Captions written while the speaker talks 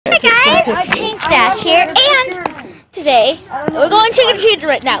Josh here, and today we're going trick-or-treating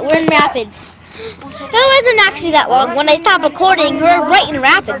right now. We're in Rapids. It wasn't actually that long. When I stopped recording, we were right in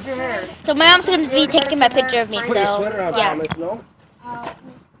Rapids. So my mom's going to be taking my picture of me, so yeah.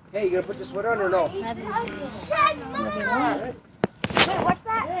 Hey, you gonna put your sweater on or no? What's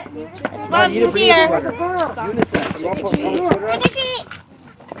that? Mom, you see her. Unisex. You want to put a sweater on?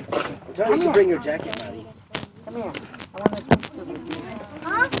 Tell me you should bring your jacket, Maddie. Come here.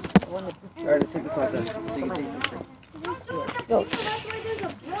 Huh? Alright, let's take this off then, so you can take a picture. Go.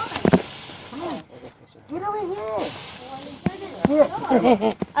 Get over here.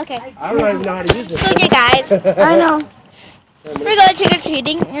 Okay. I don't even know how to use it. So yeah, guys. I know. We're going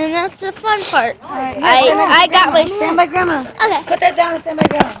trick-or-treating, and that's the fun part. Right. I got my... Stand by Grandma. Okay. Put that down and stand by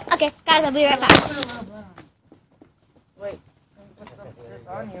Grandma. Okay, guys, I'll be right back. Wait. Put this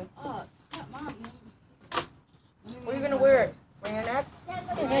on you. Where are you going to wear it? On your neck?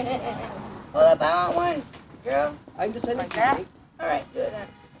 Hold up, I want one. Girl. I can just send it Like to that? you. Alright, do it then.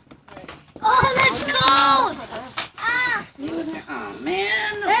 Oh, that's cold! Oh,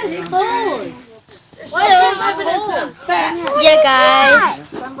 man. That is cold. So, yeah,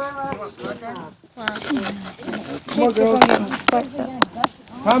 guys. Come on, girl.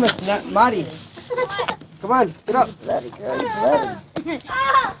 Promise, not Maddie. Come on, get up. Bloody girl, you bloody.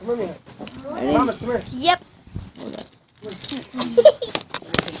 Come here. Promise, come here. Yep.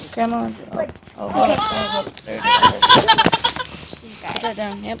 Grandma wants it. Oh, hold up. Put that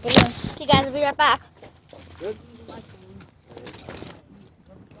down. Yeah, put it down. Okay, guys, I'll be right back.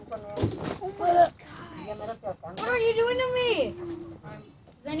 What are you doing to me?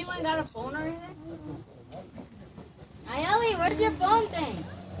 Has anyone got a phone or anything? Naomi, where's your phone thing?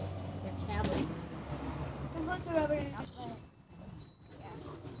 Your tablet. I'm supposed to rub it in.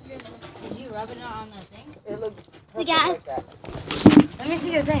 Did you rub it on the thing? It looks So, guys, Let me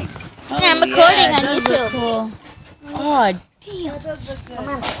see your thing. I'm recording on YouTube. Cool. Oh, damn.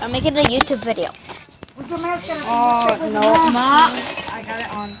 I'm making a YouTube video. Oh, no. Ma. I got it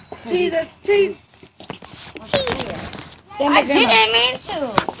on. Jesus, cheese. I didn't mean to.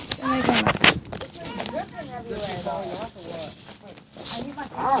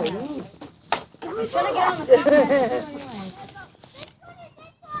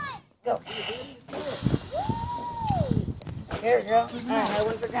 Go. Here, girl. All right,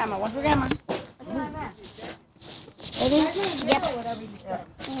 one for Grandma. One for Grandma. Ready? Yep.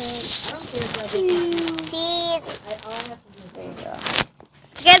 There you go.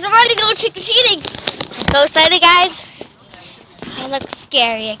 Guys, I'm ready to go trick-or-treating. I'm so excited, guys. I look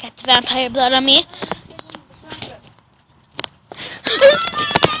scary. I got the vampire blood on me.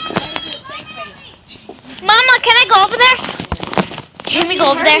 Mama, can I go over there? Can we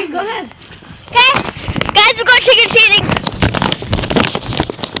go over there? Go ahead. Okay? Guys, we're going trick-or-treating.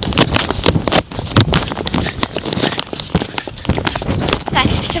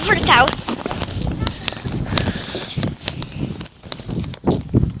 Guys, it's the first house.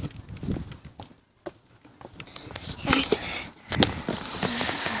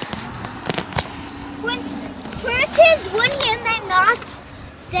 Persons won here and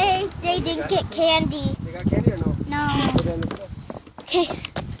they didn't get candy. They got candy or no? No. Okay.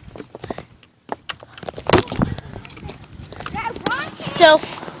 So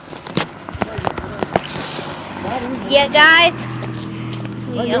yeah, guys.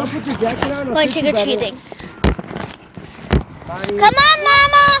 You want to put your jacket on? Going trick-or-treating. Come on,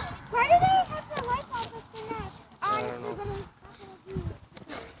 Mama! Why do they have the lights on with the net? I don't know.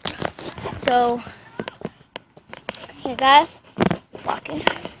 So, here, guys, walking.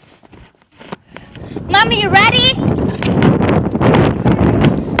 Mama, you ready?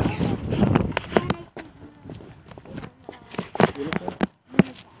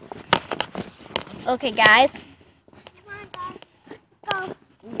 Okay, guys. Go.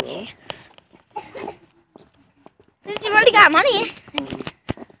 Okay. Since you've already got money.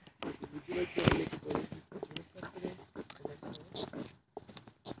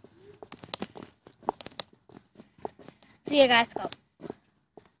 So you guys go.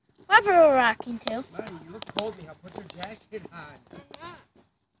 What are we rocking to? Maddie, you look cold, Mija. Put your jacket on.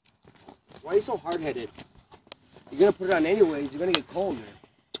 Why are you so hard-headed? You're going to put it on anyways. You're going to get cold there.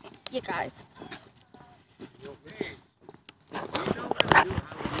 You guys.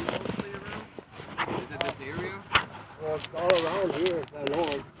 Well, it's all around here. I know.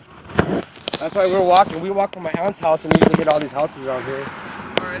 That's why we're walking. We walk from my aunt's house and usually get all these houses around here.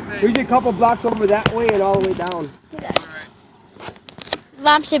 We get a couple blocks over that way and all the way down. You guys.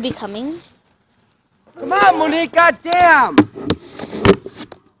 Mom should be coming. Come on, Monique, goddamn!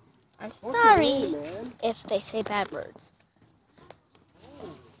 I'm sorry if they say bad words.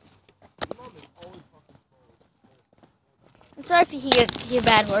 Your mom is always I'm sorry if you hear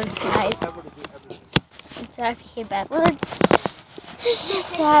bad words, guys. I'm sorry if you hear bad words. It's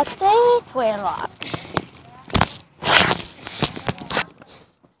just that they swear a lot.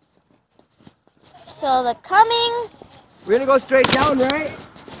 So they're coming. We're gonna go straight down, right?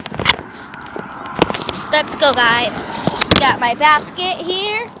 Let's go, guys. Got my basket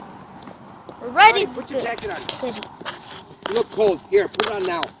here. We're ready. Put your jacket on. Ready. You look cold. Here, put it on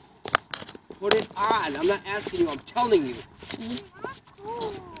now. Put it on. I'm not asking you. I'm telling you.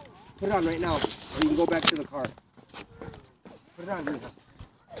 Put it on right now, or you can go back to the car. Put it on, Rita.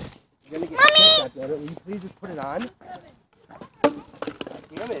 You're gonna get sick after it. Will you please just put it on?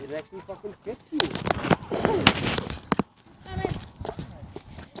 Damn it! It actually fucking fits you.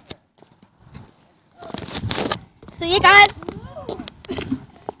 So you guys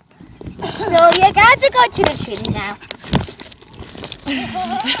are going trick-or-treating now.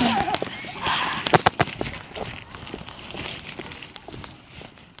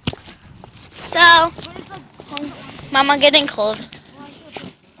 So, Mama getting cold.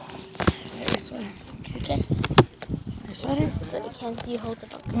 Your sweater? So you can't see hold the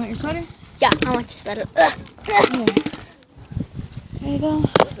book. You want your sweater? Yeah, I want to sweater. Here. There you go.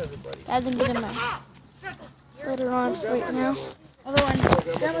 Guys, I'm getting my sweater on right now. Other one.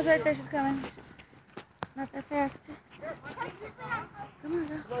 Grandma's right there. She's coming. Not that fast. Come on,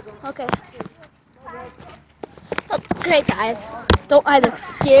 girl. Okay. Okay, guys. Don't I look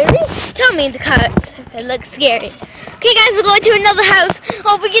scary? Tell me in the comments if I look scary. Okay, guys, we're going to another house.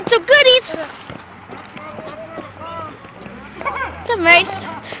 Hope we get some goodies. Some rice.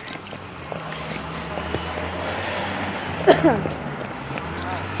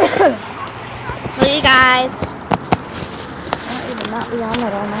 Well, you guys. I will not be on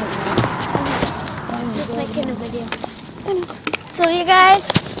that all night now. Just making a video. So you guys,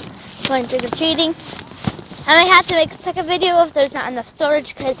 going trick-or-treating. I might have to make a second video if there's not enough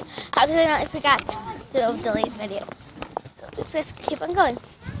storage, because how could I not forgot to delete the video. So let's just keep on going.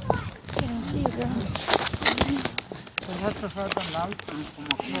 Can't see you, girl.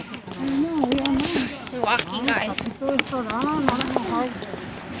 We're walking, guys.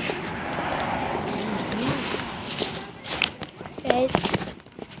 Guys.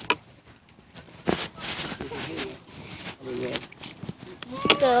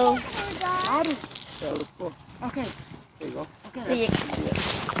 So, Okay. There you go. so you,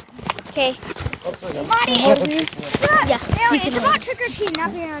 okay. Yeah. It's about trick-or-treating,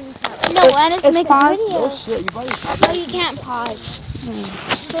 not being on yourself. No, and it's making a paused. video. Oh shit, you probably No, you can't pause.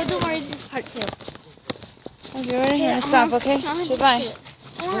 So don't worry, this is part 2. Okay, we're gonna stop, okay? Say bye.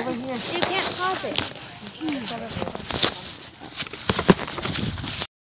 You can't pause it.